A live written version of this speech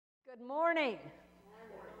Good morning.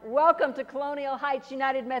 Welcome to Colonial Heights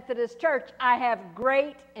United Methodist Church. I have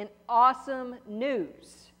great and awesome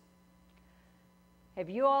news. Have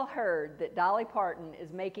you all heard that Dolly Parton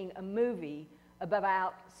is making a movie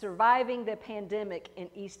about surviving the pandemic in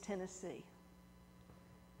East Tennessee?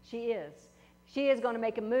 She is. She is going to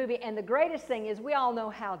make a movie, and the greatest thing is we all know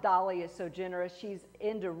how Dolly is so generous. She's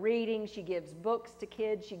into reading. She gives books to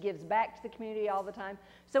kids. She gives back to the community all the time.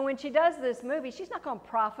 So when she does this movie, she's not going to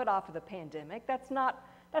profit off of the pandemic. That's not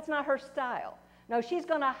her style. No, she's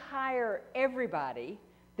going to hire everybody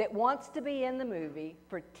that wants to be in the movie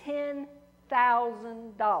for $10,000.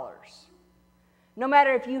 No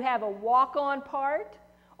matter if you have a walk-on part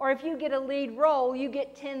or if you get a lead role, you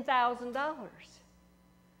get $10,000.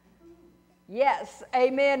 Yes,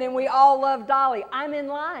 amen, and we all love Dolly. I'm in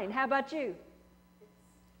line. How about you?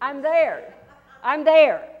 I'm there. I'm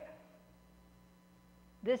there.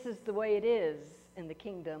 This is the way it is in the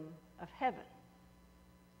kingdom of heaven.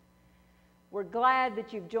 We're glad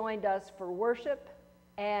that you've joined us for worship,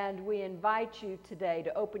 and we invite you today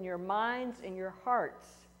to open your minds and your hearts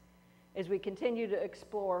as we continue to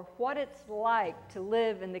explore what it's like to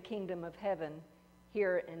live in the kingdom of heaven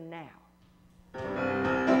here and now.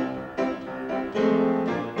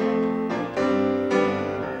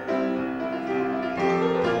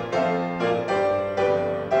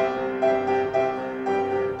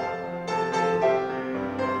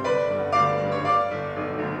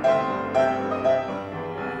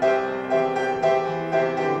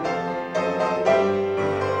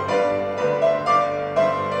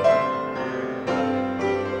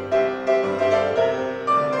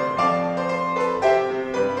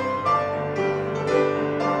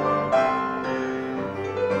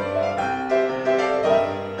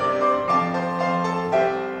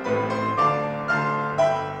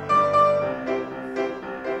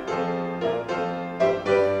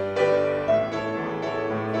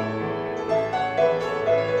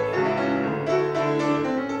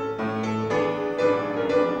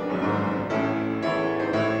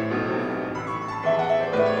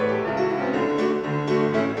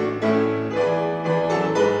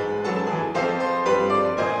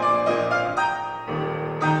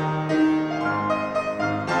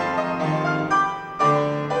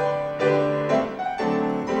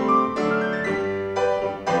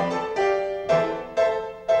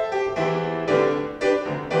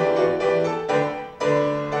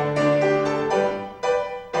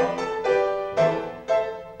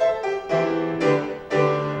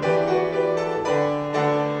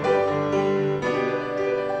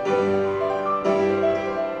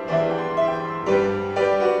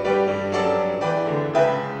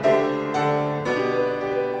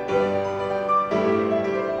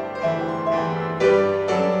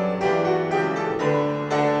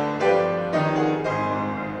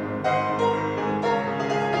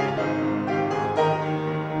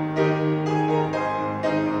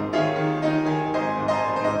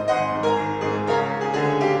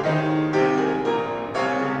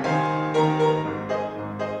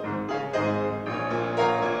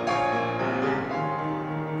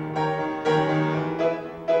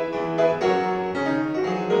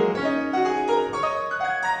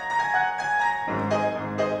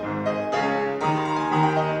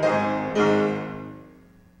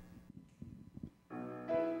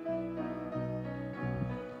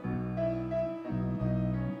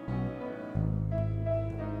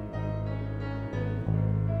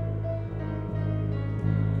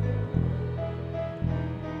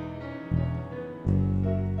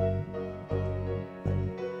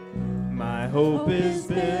 Hope is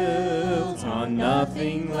built on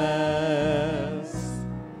nothing less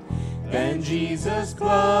than Jesus'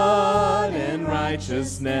 blood and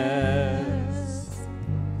righteousness.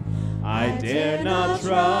 I dare not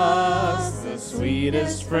trust the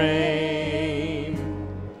sweetest frame,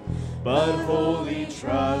 but wholly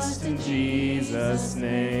trust in Jesus'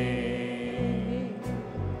 name.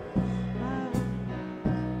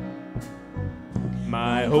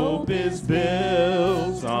 My hope is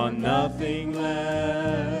built on nothing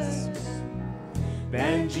less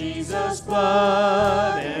than Jesus'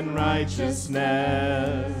 blood and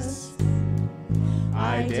righteousness.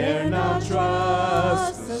 I dare not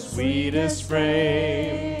trust the sweetest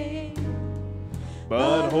frame,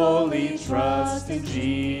 but wholly trust in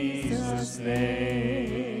Jesus'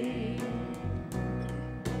 name.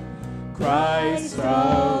 Christ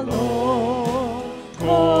alone,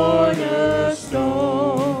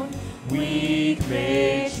 cornerstone, weak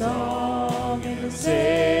made strong in the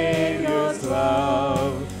Savior's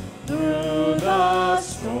love. Through the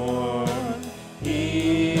storm,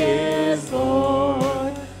 He is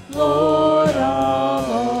Lord, Lord of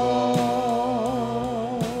all.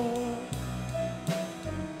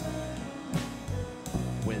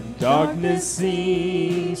 darkness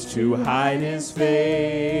seems to hide his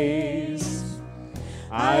face,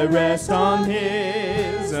 I rest on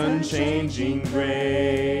his unchanging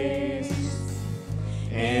grace.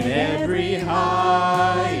 In every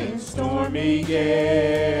high and stormy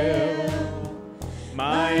gale,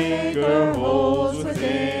 my anchor holds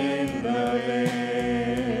within the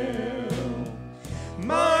veil.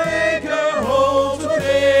 My anchor holds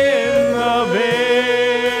within the veil.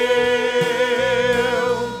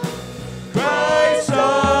 Christ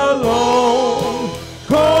alone,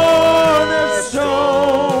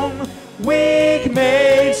 cornerstone, weak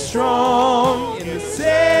made strong in the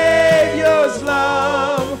Savior's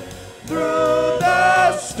love. Through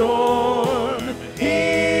the storm, he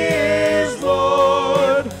is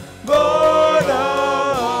Lord, Lord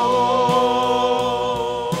of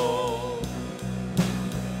all.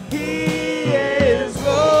 He is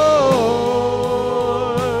Lord,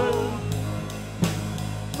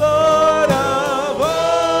 Lord of all.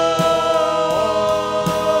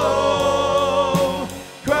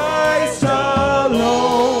 Christ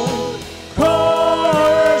alone,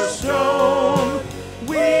 cornerstone,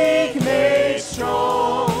 weak made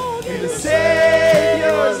strong in the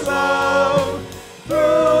Savior's love.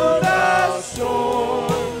 Through the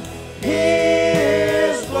storm, he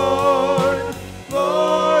is Lord,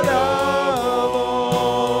 Lord of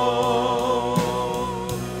all.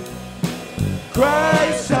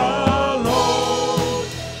 Christ alone,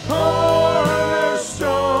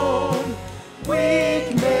 cornerstone,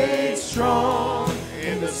 weak made strong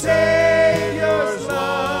in the Savior's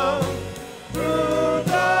love. Through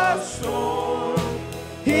the storm,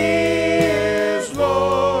 he is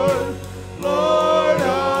Lord, Lord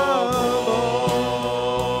of all.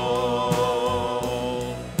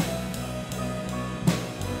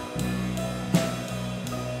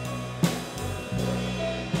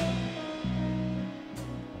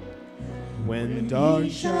 When dark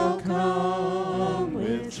shall come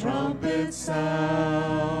with trumpet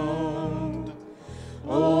sound,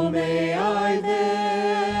 oh, may I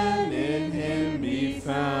then in him be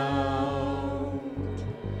found,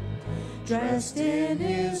 dressed in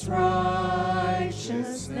his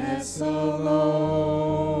righteousness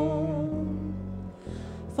alone,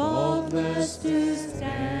 faultless to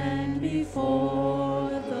stand before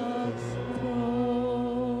the throne.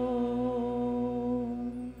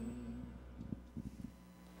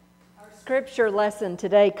 Scripture lesson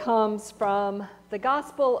today comes from the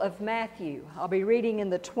Gospel of Matthew. I'll be reading in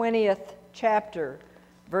the 20th chapter,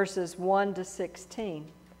 verses 1 to 16.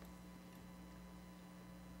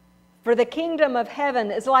 For the kingdom of heaven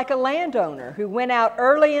is like a landowner who went out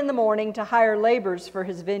early in the morning to hire laborers for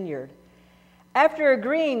his vineyard. After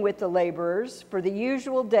agreeing with the laborers for the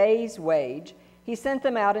usual day's wage, he sent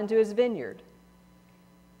them out into his vineyard.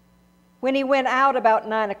 When he went out about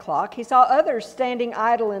 9 o'clock, he saw others standing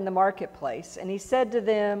idle in the marketplace, and he said to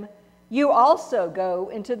them, "You also go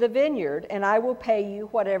into the vineyard, and I will pay you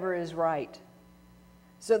whatever is right."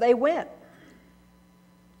 So they went.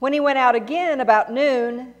 When he went out again about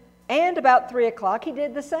noon and about 3 o'clock, he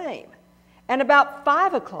did the same. And about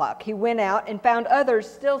 5 o'clock, he went out and found others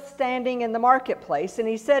still standing in the marketplace, and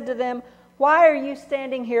he said to them, "Why are you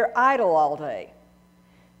standing here idle all day?"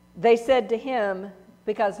 They said to him,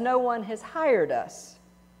 "Because no one has hired us."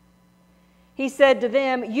 He said to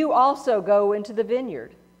them, "You also go into the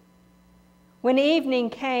vineyard." When evening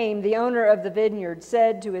came, the owner of the vineyard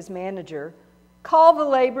said to his manager, "Call the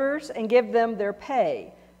laborers and give them their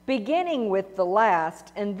pay, beginning with the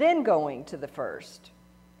last and then going to the first."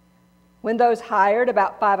 When those hired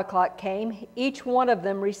about 5 o'clock came, each one of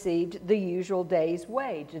them received the usual day's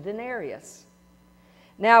wage, a denarius.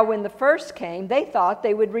 Now when the first came, they thought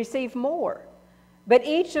they would receive more. But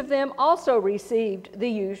each of them also received the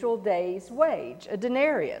usual day's wage, a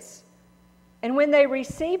denarius. And when they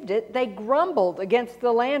received it, they grumbled against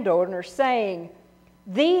the landowner, saying,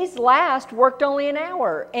 "These last worked only an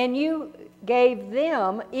hour, and you have made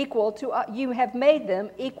them equal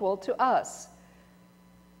to us,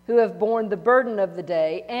 who have borne the burden of the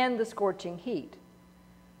day and the scorching heat."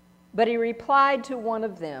 But he replied to one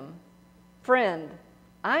of them, "Friend,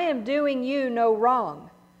 I am doing you no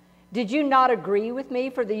wrong. Did you not agree with me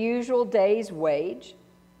for the usual day's wage?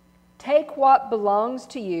 Take what belongs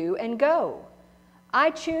to you and go. I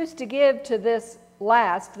choose to give to this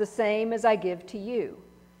last the same as I give to you.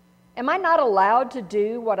 Am I not allowed to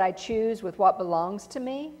do what I choose with what belongs to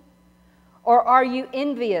me? Or are you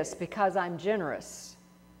envious because I'm generous?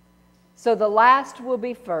 So the last will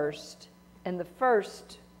be first, and the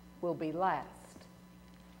first will be last."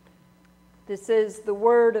 This is the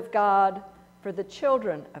word of God for the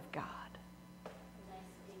children of God.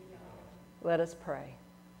 Let us pray.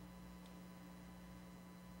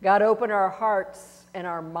 God, open our hearts and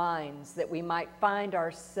our minds that we might find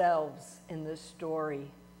ourselves in this story.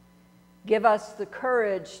 Give us the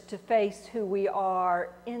courage to face who we are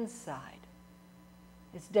inside.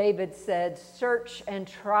 As David said, search and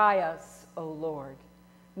try us, O Lord.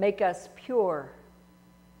 Make us pure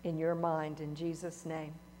in your mind. In Jesus'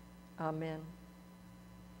 name, amen.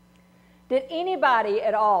 Did anybody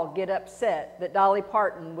at all get upset that Dolly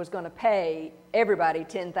Parton was going to pay everybody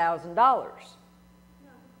 $10,000? No.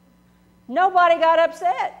 Nobody got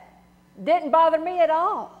upset. Didn't bother me at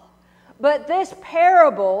all. But this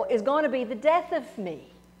parable is going to be the death of me.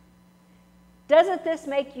 Doesn't this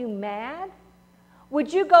make you mad?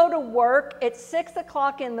 Would you go to work at 6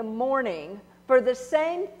 o'clock in the morning for the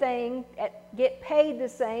same thing, get paid the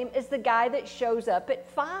same as the guy that shows up at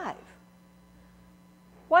 5?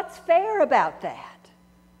 What's fair about that?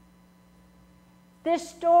 This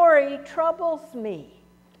story troubles me.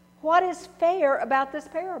 What is fair about this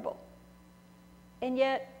parable? And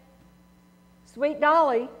yet, sweet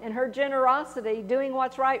Dolly and her generosity, doing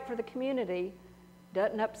what's right for the community,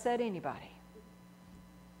 doesn't upset anybody.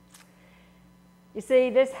 You see,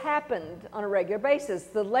 this happened on a regular basis.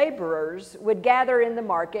 The laborers would gather in the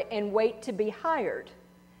market and wait to be hired.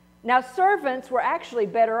 Now, servants were actually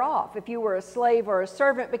better off if you were a slave or a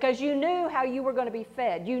servant because you knew how you were going to be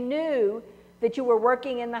fed. You knew that you were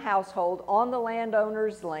working in the household on the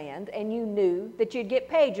landowner's land, and you knew that you'd get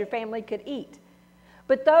paid, your family could eat.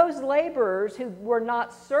 But those laborers who were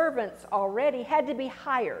not servants already had to be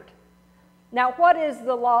hired. Now, what is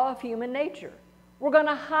the law of human nature? We're going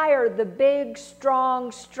to hire the big,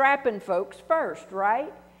 strong, strapping folks first,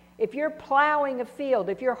 right? If you're plowing a field,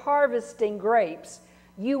 if you're harvesting grapes,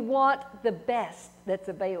 you want the best that's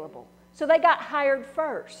available. So they got hired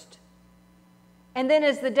first. And then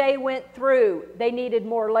as the day went through, they needed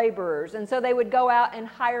more laborers, and so they would go out and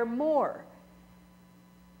hire more.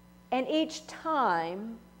 And each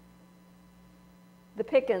time, the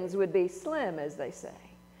pickings would be slim, as they say.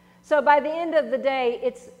 So by the end of the day,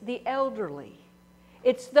 it's the elderly.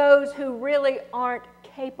 It's those who really aren't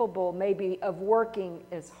capable, maybe, of working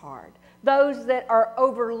as hard. Those that are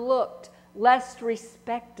overlooked, less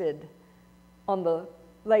respected on the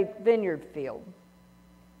vineyard field.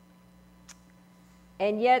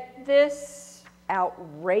 And yet this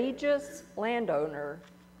outrageous landowner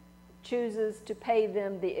chooses to pay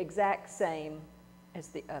them the exact same as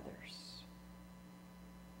the others.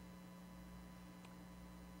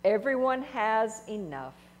 Everyone has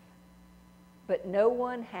enough, but no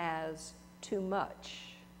one has too much.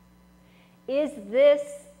 Is this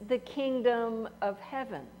the kingdom of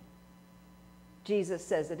heaven? Jesus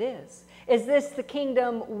says it is. Is this the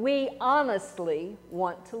kingdom we honestly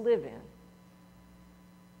want to live in?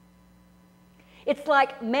 It's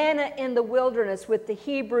like manna in the wilderness with the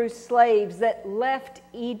Hebrew slaves that left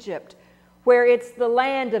Egypt, where it's the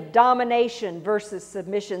land of domination versus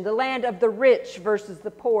submission, the land of the rich versus the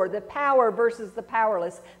poor, the power versus the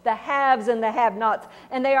powerless, the haves and the have-nots.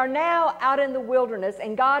 And they are now out in the wilderness,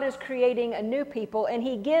 and God is creating a new people, and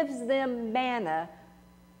He gives them manna,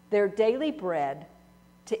 their daily bread,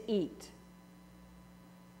 to eat.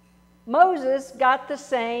 Moses got the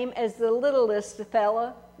same as the littlest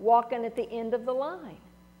fella walking at the end of the line.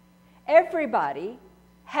 Everybody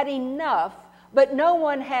had enough, but no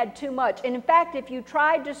one had too much. And in fact, if you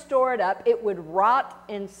tried to store it up, it would rot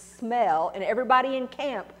and smell, and everybody in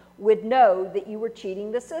camp would know that you were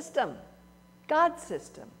cheating the system, God's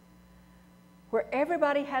system, where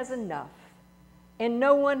everybody has enough and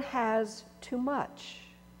no one has too much.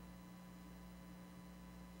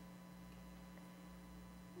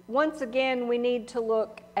 Once again, we need to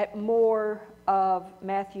look at more of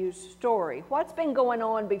Matthew's story. What's been going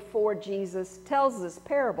on before Jesus tells this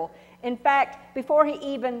parable? In fact, before he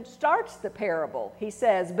even starts the parable, he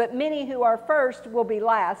says, "But many who are first will be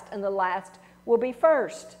last, and the last will be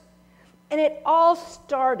first." And it all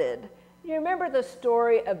started, you remember the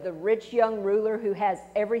story of the rich young ruler who has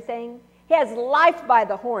everything? He has life by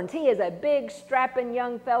the horns. He is a big, strapping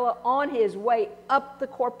young fellow on his way up the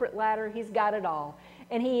corporate ladder. He's got it all.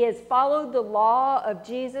 And he has followed the law of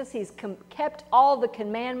Jesus. He's kept all the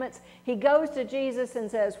commandments. He goes to Jesus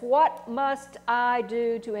and says, "What must I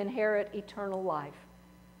do to inherit eternal life?"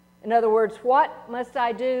 In other words, what must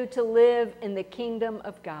I do to live in the kingdom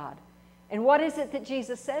of God? And what is it that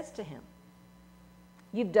Jesus says to him?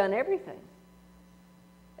 You've done everything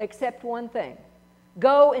except one thing.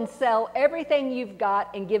 Go and sell everything you've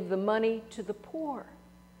got and give the money to the poor.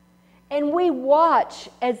 And we watch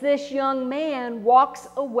as this young man walks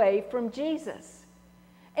away from Jesus.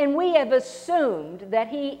 And we have assumed that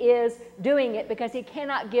he is doing it because he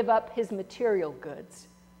cannot give up his material goods.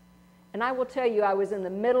 And I will tell you, I was in the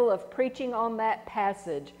middle of preaching on that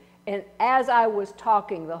passage, and as I was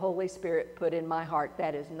talking, the Holy Spirit put in my heart,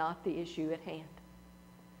 that is not the issue at hand.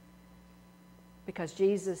 Because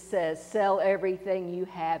Jesus says, sell everything you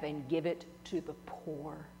have and give it to the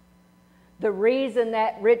poor. The reason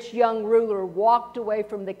that rich young ruler walked away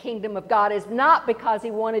from the kingdom of God is not because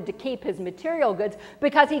he wanted to keep his material goods,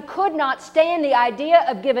 because he could not stand the idea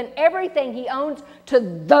of giving everything he owns to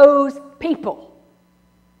those people.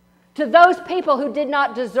 To those people who did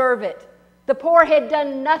not deserve it. The poor had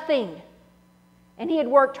done nothing, and he had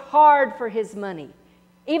worked hard for his money.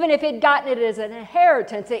 Even if he'd gotten it as an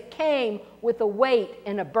inheritance, it came with a weight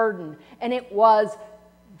and a burden, and it was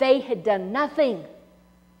they had done nothing.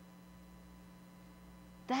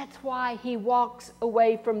 That's why he walks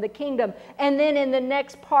away from the kingdom. And then in the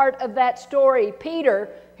next part of that story, Peter,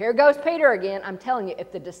 here goes Peter again. I'm telling you,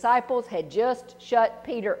 if the disciples had just shut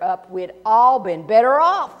Peter up, we'd all been better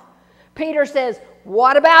off. Peter says,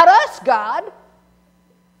 what about us, God?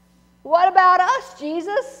 What about us,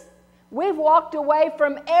 Jesus? We've walked away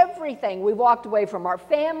from everything. We've walked away from our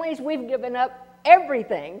families. We've given up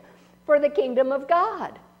everything for the kingdom of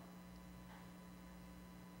God.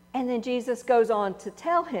 And then Jesus goes on to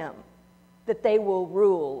tell him that they will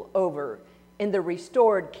rule over in the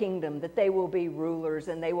restored kingdom, that they will be rulers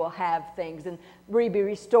and they will have things and be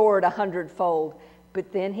restored 100-fold.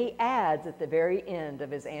 But then he adds at the very end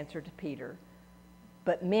of his answer to Peter,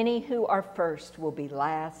 but many who are first will be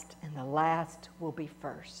last, and the last will be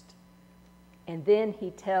first. And then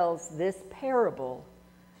he tells this parable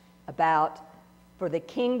about, for the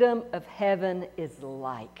kingdom of heaven is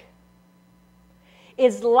like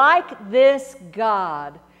this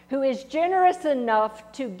God who is generous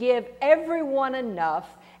enough to give everyone enough,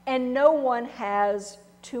 and no one has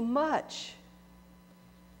too much.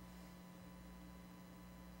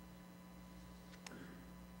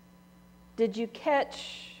 Did you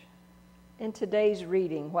catch in today's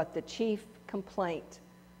reading what the chief complaint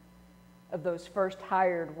of those first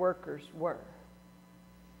hired workers were?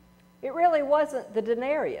 It really wasn't the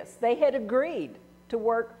denarius. They had agreed to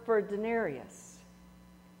work for a denarius.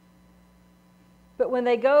 But when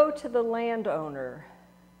they go to the landowner,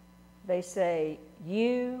 they say,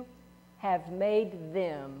 you have made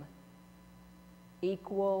them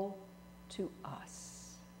equal to us.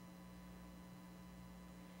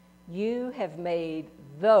 You have made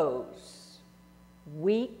those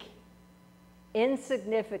weak,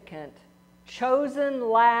 insignificant, chosen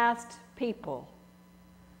last people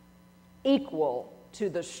equal to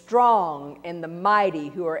the strong and the mighty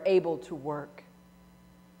who are able to work.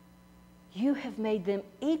 You have made them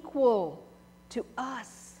equal to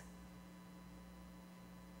us.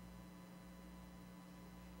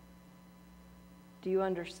 Do you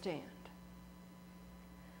understand?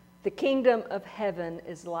 The kingdom of heaven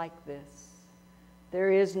is like this.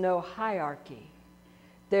 There is no hierarchy.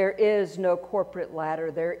 There is no corporate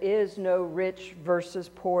ladder. There is no rich versus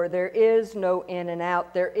poor. There is no in and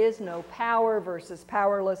out. There is no power versus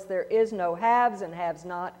powerless. There is no haves and haves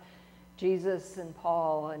not. Jesus and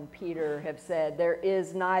Paul and Peter have said there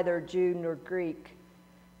is neither Jew nor Greek,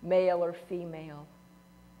 male or female,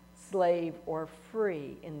 slave or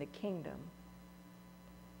free in the kingdom.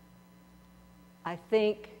 I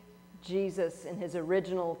think Jesus, in his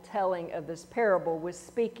original telling of this parable, was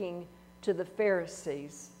speaking to the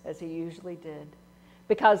Pharisees, as he usually did,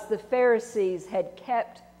 because the Pharisees had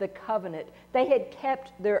kept the covenant. They had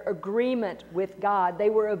kept their agreement with God. They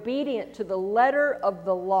were obedient to the letter of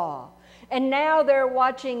the law. And now they're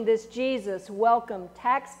watching this Jesus welcome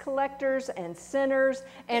tax collectors and sinners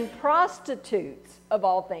and prostitutes, of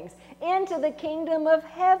all things, into the kingdom of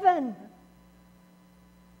heaven.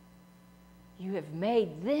 You have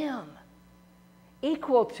made them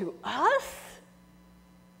equal to us?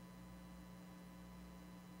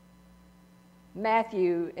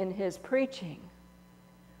 Matthew, in his preaching,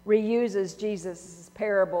 reuses Jesus'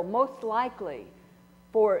 parable most likely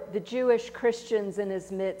for the Jewish Christians in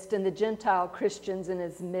his midst and the Gentile Christians in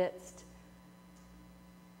his midst,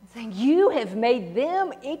 saying, you have made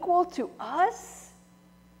them equal to us?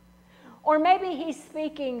 Or maybe he's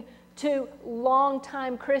speaking to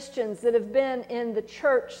longtime Christians that have been in the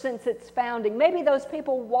church since its founding. Maybe those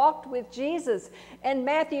people walked with Jesus, and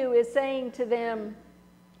Matthew is saying to them,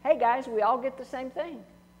 hey guys, we all get the same thing.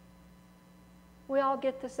 We all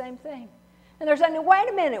get the same thing. And they're saying, wait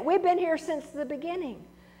a minute, we've been here since the beginning.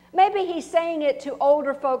 Maybe he's saying it to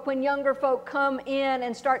older folk when younger folk come in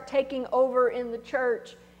and start taking over in the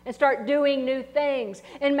church and start doing new things.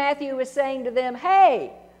 And Matthew is saying to them,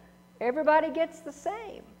 hey, everybody gets the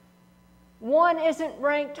same. One isn't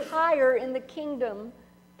ranked higher in the kingdom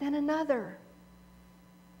than another.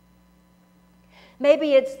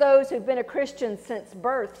 Maybe it's those who've been a Christian since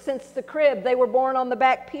birth, since the crib. They were born on the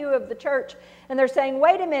back pew of the church. And they're saying,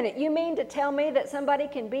 wait a minute, you mean to tell me that somebody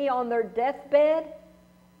can be on their deathbed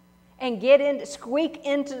and squeak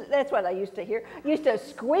into, that's what I used to hear, used to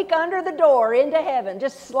squeak under the door into heaven,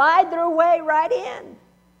 just slide their way right in.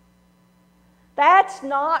 That's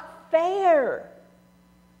not fair.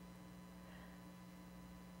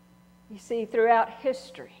 You see, throughout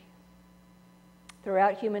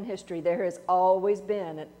human history, there has always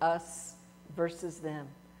been an us versus them.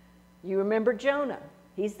 You remember Jonah.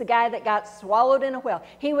 He's the guy that got swallowed in a whale.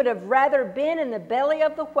 He would have rather been in the belly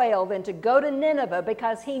of the whale than to go to Nineveh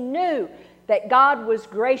because he knew that God was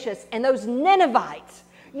gracious. And those Ninevites,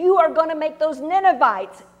 you are going to make those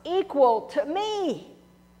Ninevites equal to me.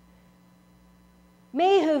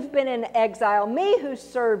 Me who've been in exile, me who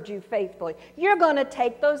served you faithfully. You're going to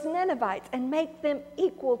take those Ninevites and make them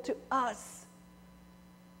equal to us.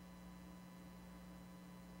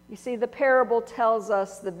 You see, the parable tells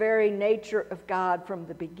us the very nature of God from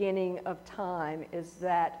the beginning of time is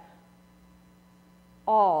that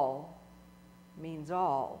all means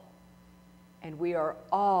all, and we are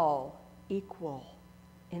all equal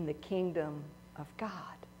in the kingdom of God.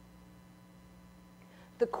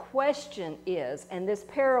 The question is, and this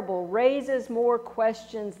parable raises more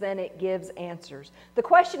questions than it gives answers. The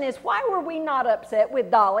question is, why were we not upset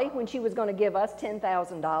with Dolly when she was going to give us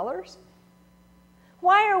 $10,000?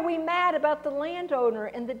 Why are we mad about the landowner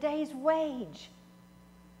and the day's wage?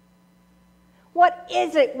 What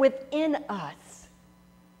is it within us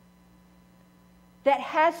that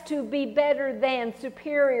has to be better than,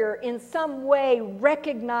 superior, in some way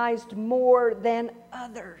recognized more than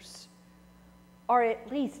others? Or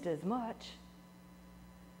at least as much.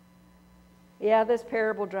 Yeah, this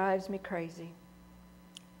parable drives me crazy.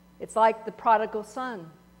 It's like the prodigal son.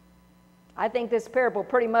 I think this parable,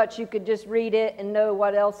 pretty much you could just read it and know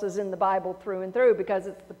what else is in the Bible through and through, because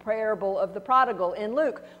it's the parable of the prodigal in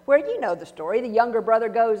Luke, where you know the story. The younger brother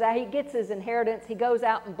goes out, he gets his inheritance, he goes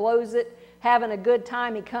out and blows it, having a good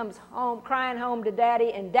time. He comes home, crying home to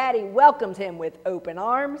Daddy, and Daddy welcomes him with open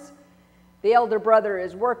arms. The elder brother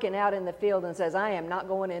is working out in the field and says, I am not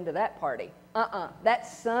going into that party. That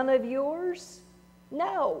son of yours?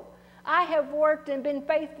 No. I have worked and been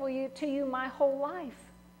faithful to you my whole life.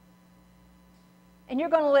 And you're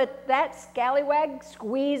going to let that scallywag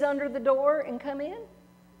squeeze under the door and come in?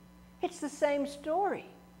 It's the same story.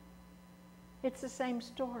 It's the same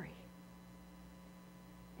story.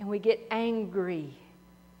 And we get angry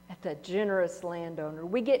at the generous landowner.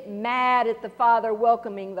 We get mad at the father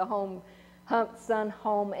welcoming the son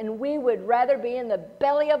home, and we would rather be in the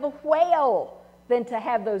belly of a whale than to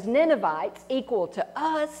have those Ninevites equal to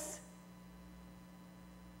us.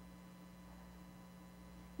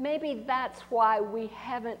 Maybe that's why we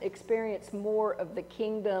haven't experienced more of the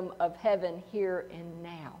kingdom of heaven here and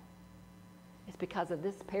now. It's because of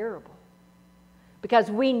this parable. Because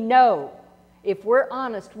we know, if we're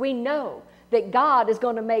honest, we know that God is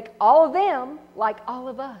going to make all of them like all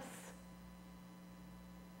of us.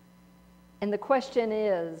 And the question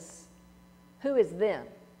is, who is them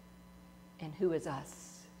and who is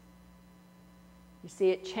us? You see,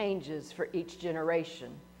 it changes for each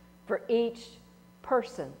generation. For each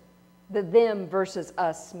person, the them versus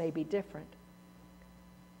us may be different.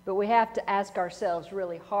 But we have to ask ourselves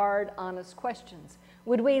really hard, honest questions.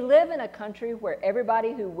 Would we live in a country where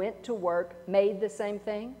everybody who went to work made the same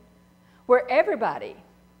thing? Where everybody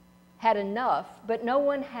had enough, but no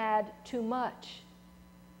one had too much?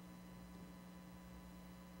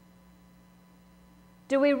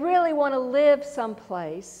 Do we really want to live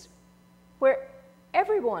someplace where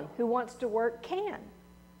everyone who wants to work can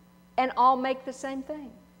and all make the same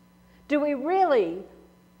thing? Do we really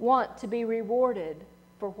want to be rewarded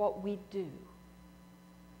for what we do?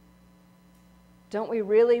 Don't we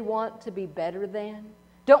really want to be better than?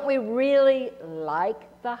 Don't we really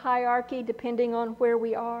like the hierarchy depending on where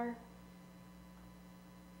we are?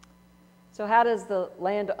 So how does the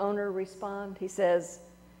landowner respond? He says,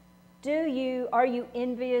 are you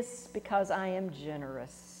envious because I am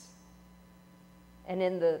generous? And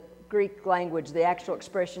in the Greek language, the actual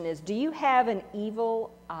expression is, do you have an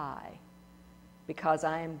evil eye because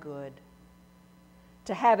I am good?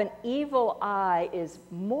 To have an evil eye is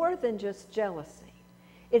more than just jealousy.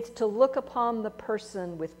 It's to look upon the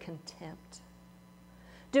person with contempt.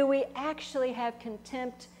 Do we actually have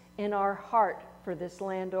contempt in our heart for this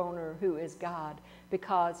landowner who is God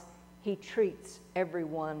because he treats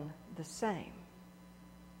everyone the same?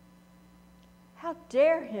 How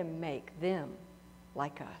dare him make them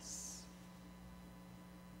like us?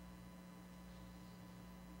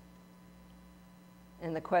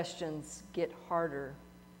 and the questions get harder.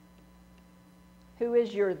 Who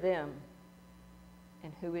is your them,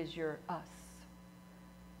 and who is your us?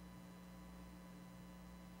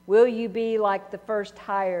 Will you be like the first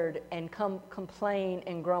hired and complain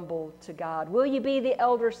and grumble to God? Will you be the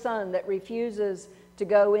elder son that refuses to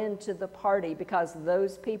go into the party because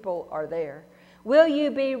those people are there? Will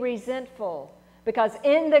you be resentful? Because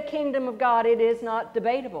in the kingdom of God, it is not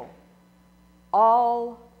debatable.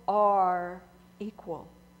 All are equal.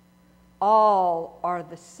 All are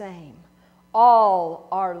the same. All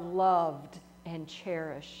are loved and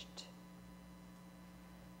cherished.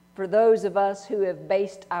 For those of us who have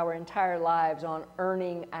based our entire lives on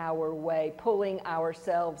earning our way, pulling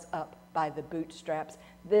ourselves up by the bootstraps,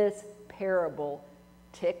 this parable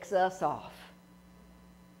ticks us off.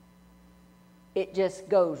 It just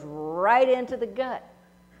goes right into the gut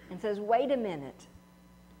and says, wait a minute.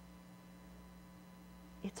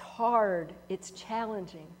 It's hard. It's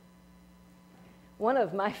challenging. One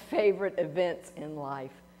of my favorite events in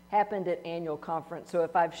life happened at annual conference. So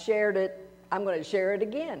if I've shared it, I'm going to share it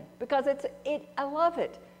again because I love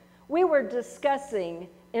it. We were discussing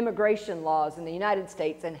immigration laws in the United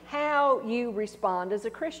States and how you respond as a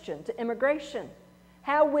Christian to immigration.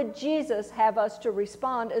 How would Jesus have us to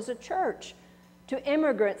respond as a church to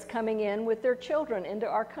immigrants coming in with their children into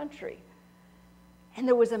our country? And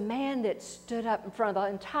there was a man that stood up in front of the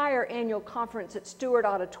entire annual conference at Stewart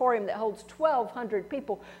Auditorium that holds 1,200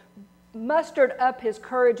 people, mustered up his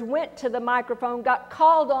courage, went to the microphone, got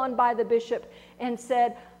called on by the bishop, and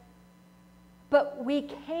said, but we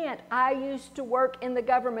can't. I used to work in the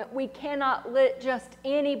government. We cannot let just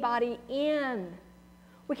anybody in.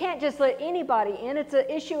 We can't just let anybody in. It's an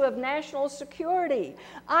issue of national security.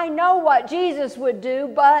 I know what Jesus would do,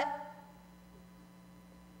 but...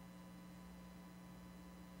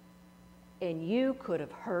 And you could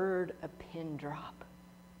have heard a pin drop.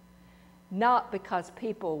 Not because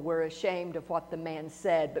people were ashamed of what the man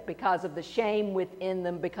said, but because of the shame within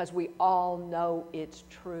them, because we all know it's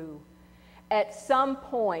true. At some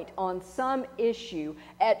point, on some issue,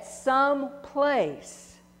 at some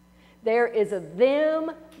place, there is a them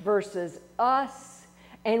versus us,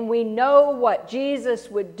 and we know what Jesus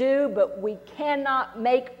would do, but we cannot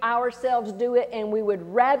make ourselves do it, and we would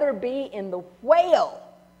rather be in the whale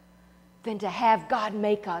than to have God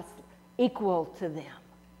make us equal to them.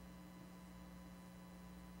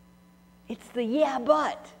 It's the yeah,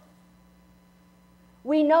 but.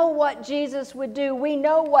 We know what Jesus would do. We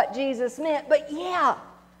know what Jesus meant, but yeah,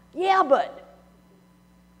 but.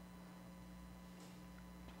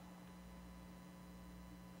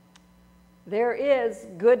 There is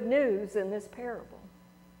good news in this parable.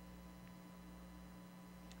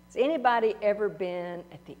 Has anybody ever been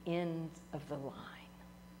at the end of the line?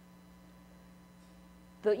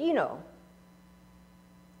 The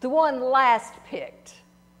one last picked.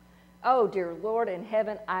 Oh, dear Lord in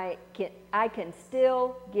heaven, I can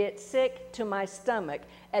still get sick to my stomach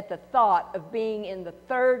at the thought of being in the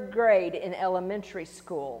 3rd grade in elementary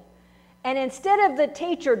school. And instead of the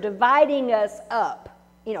teacher dividing us up,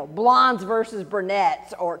 blondes versus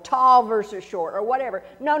brunettes or tall versus short or whatever,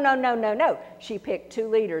 no. She picked 2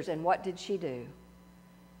 leaders, and what did she do?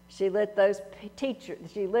 She let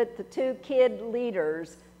the 2 kid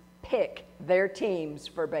leaders pick their teams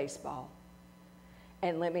for baseball.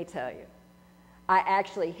 And let me tell you, I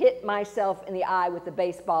actually hit myself in the eye with the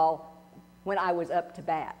baseball when I was up to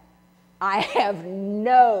bat. I have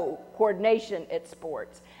no coordination at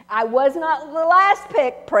sports. I was not the last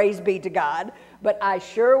pick, praise be to God, but I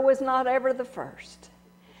sure was not ever the first.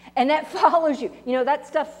 And that follows you. That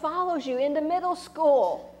stuff follows you into middle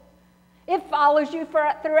school. It follows you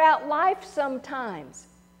throughout life sometimes.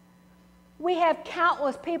 We have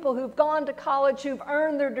countless people who've gone to college, who've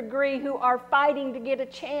earned their degree, who are fighting to get a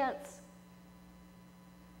chance.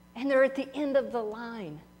 And they're at the end of the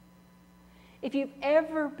line. If you've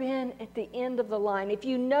ever been at the end of the line, if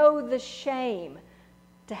you know the shame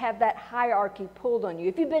to have that hierarchy pulled on you,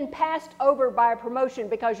 if you've been passed over by a promotion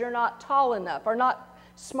because you're not tall enough, or not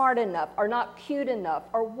smart enough, or not cute enough,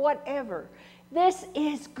 or whatever, this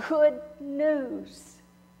is good news.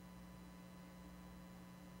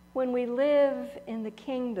 When we live in the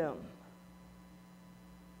kingdom,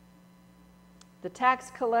 the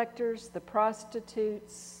tax collectors, the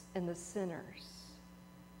prostitutes, and the sinners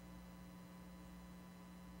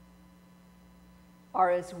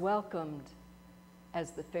are as welcomed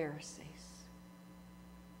as the Pharisees.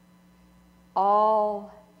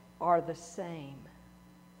 All are the same.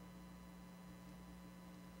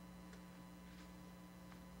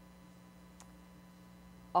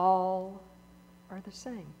 All are the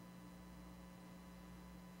same.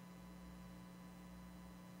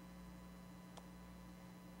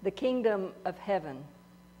 The kingdom of heaven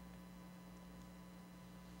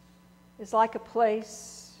is like a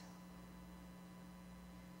place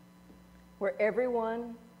where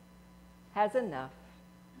everyone has enough.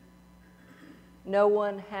 No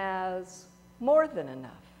one has more than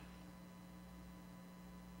enough.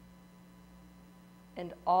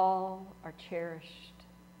 And all are cherished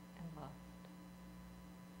and loved.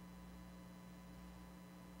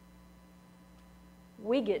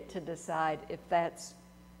 We get to decide if that's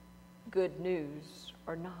good news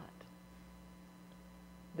or not.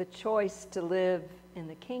 The choice to live in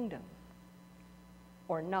the kingdom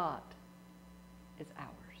or not is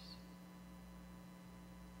ours.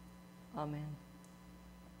 Amen.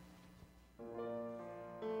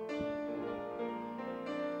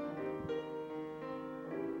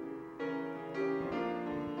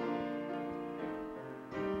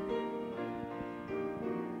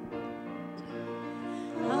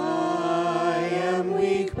 I am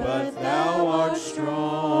weak, but thou art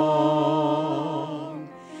strong.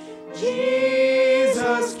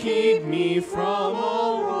 Jesus, keep me from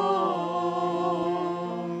all wrong.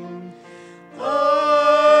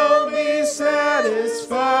 I'll be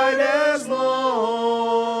satisfied as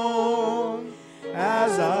long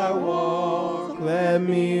as I walk. Let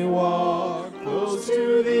me walk close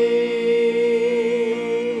to thee.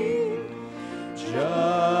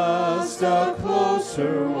 Just a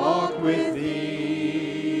closer walk with thee.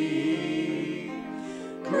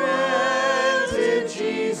 Granted,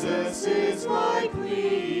 Jesus is my plea.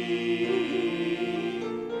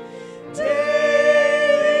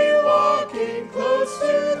 Daily walking close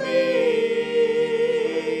to thee.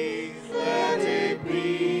 Let it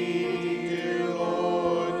be, dear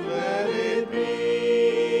Lord, let it be.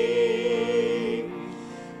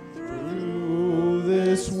 Through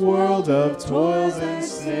this world of toils and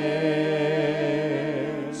snares,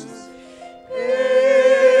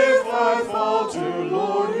 if I falter,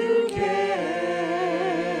 Lord, who cares?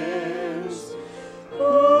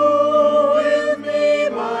 Who with me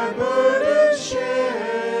my burden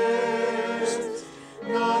shares?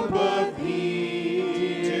 None but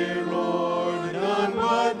thee, dear Lord, none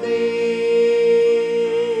but thee.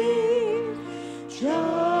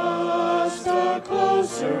 Just a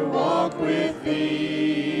closer walk with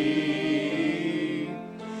thee.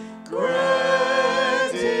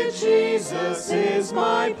 Granted, Jesus is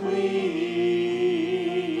my plea.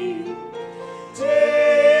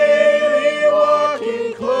 Daily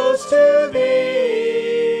walking close to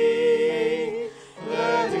thee.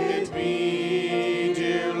 Let it be,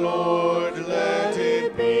 dear Lord, let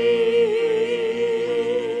it be.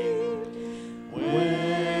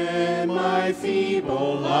 When my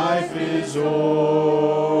feeble life is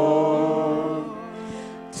o'er,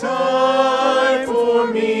 time for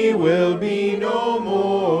me will be no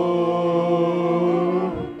more.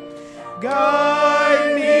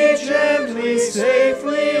 Guide me gently,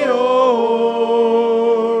 safely o'er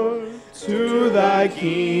to thy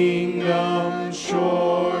kingdom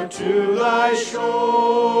shore, to thy shore.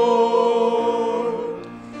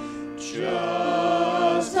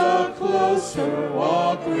 Just a closer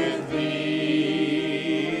walk with thee.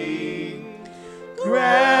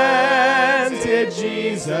 Granted,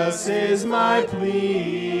 Jesus is my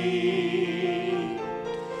plea.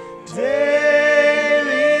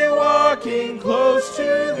 Daily walking close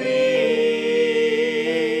to thee.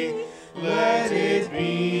 Let it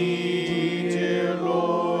be, dear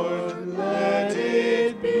Lord, let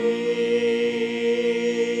it be.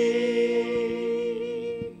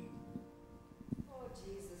 Oh,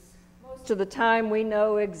 Jesus. Most of the time we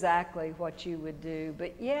know exactly what you would do,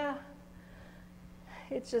 but yeah,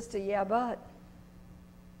 it's just a yeah, but.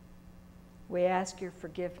 We ask your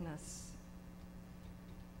forgiveness.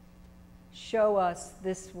 Show us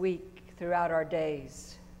this week throughout our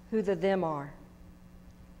days who the them are.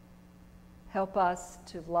 Help us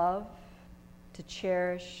to love, to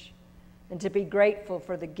cherish, and to be grateful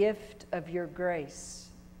for the gift of your grace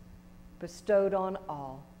bestowed on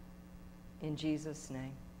all. In Jesus'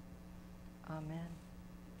 name, amen.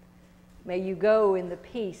 May you go in the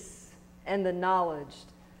peace and the knowledge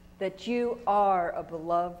that you are a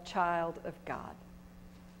beloved child of God.